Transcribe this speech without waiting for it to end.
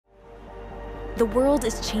The world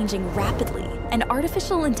is changing rapidly, and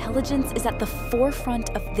artificial intelligence is at the forefront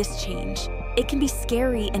of this change. It can be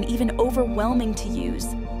scary and even overwhelming to use,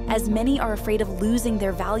 as many are afraid of losing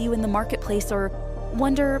their value in the marketplace or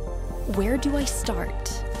wonder, where do I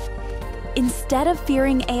start? Instead of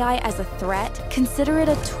fearing AI as a threat, consider it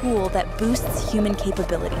a tool that boosts human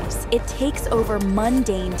capabilities. It takes over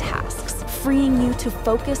mundane tasks, freeing you to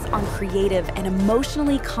focus on creative and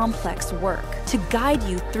emotionally complex work. To guide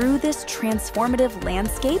you through this transformative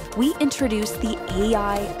landscape, we introduce the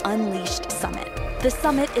AI Unleashed Summit. The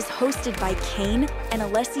summit is hosted by Kane and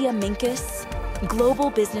Alessia Minkus, global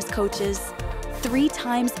business coaches, 3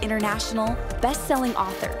 times international best-selling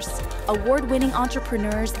authors, award-winning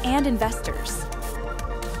entrepreneurs, and investors.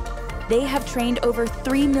 They have trained over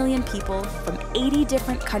 3 million people from 80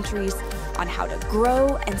 different countries on how to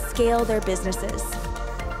grow and scale their businesses.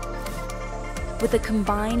 With a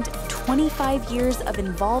combined 25 years of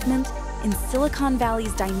involvement in Silicon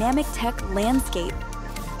Valley's dynamic tech landscape,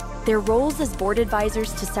 their roles as board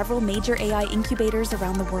advisors to several major AI incubators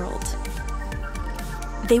around the world.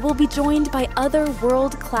 They will be joined by other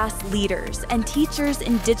world-class leaders and teachers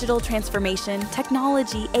in digital transformation,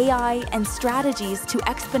 technology, AI, and strategies to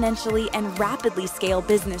exponentially and rapidly scale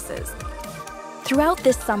businesses. Throughout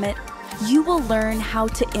this summit, you will learn how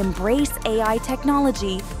to embrace AI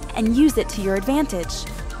technology and use it to your advantage.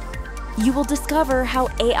 You will discover how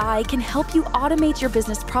AI can help you automate your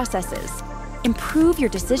business processes, improve your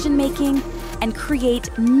decision-making, and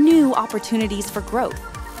create new opportunities for growth.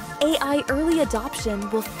 AI early adoption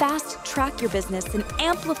will fast-track your business and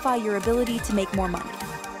amplify your ability to make more money.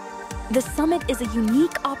 The summit is a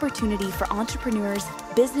unique opportunity for entrepreneurs,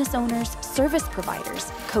 business owners, service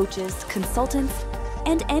providers, coaches, consultants,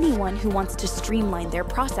 and anyone who wants to streamline their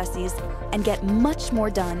processes and get much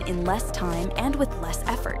more done in less time and with less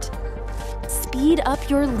effort. Speed up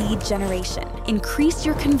your lead generation, increase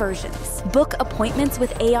your conversions, book appointments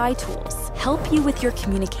with AI tools, help you with your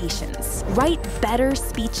communications, write better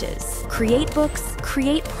speeches, create books,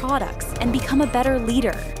 create products, and become a better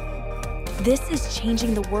leader. This is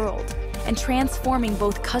changing the world and transforming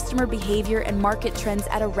both customer behavior and market trends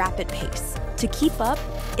at a rapid pace. To keep up,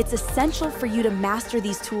 it's essential for you to master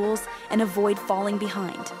these tools and avoid falling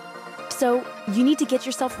behind. So you need to get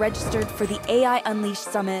yourself registered for the AI Unleashed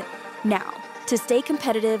Summit now to stay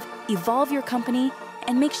competitive, evolve your company,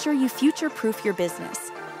 and make sure you future-proof your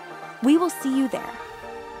business. We will see you there.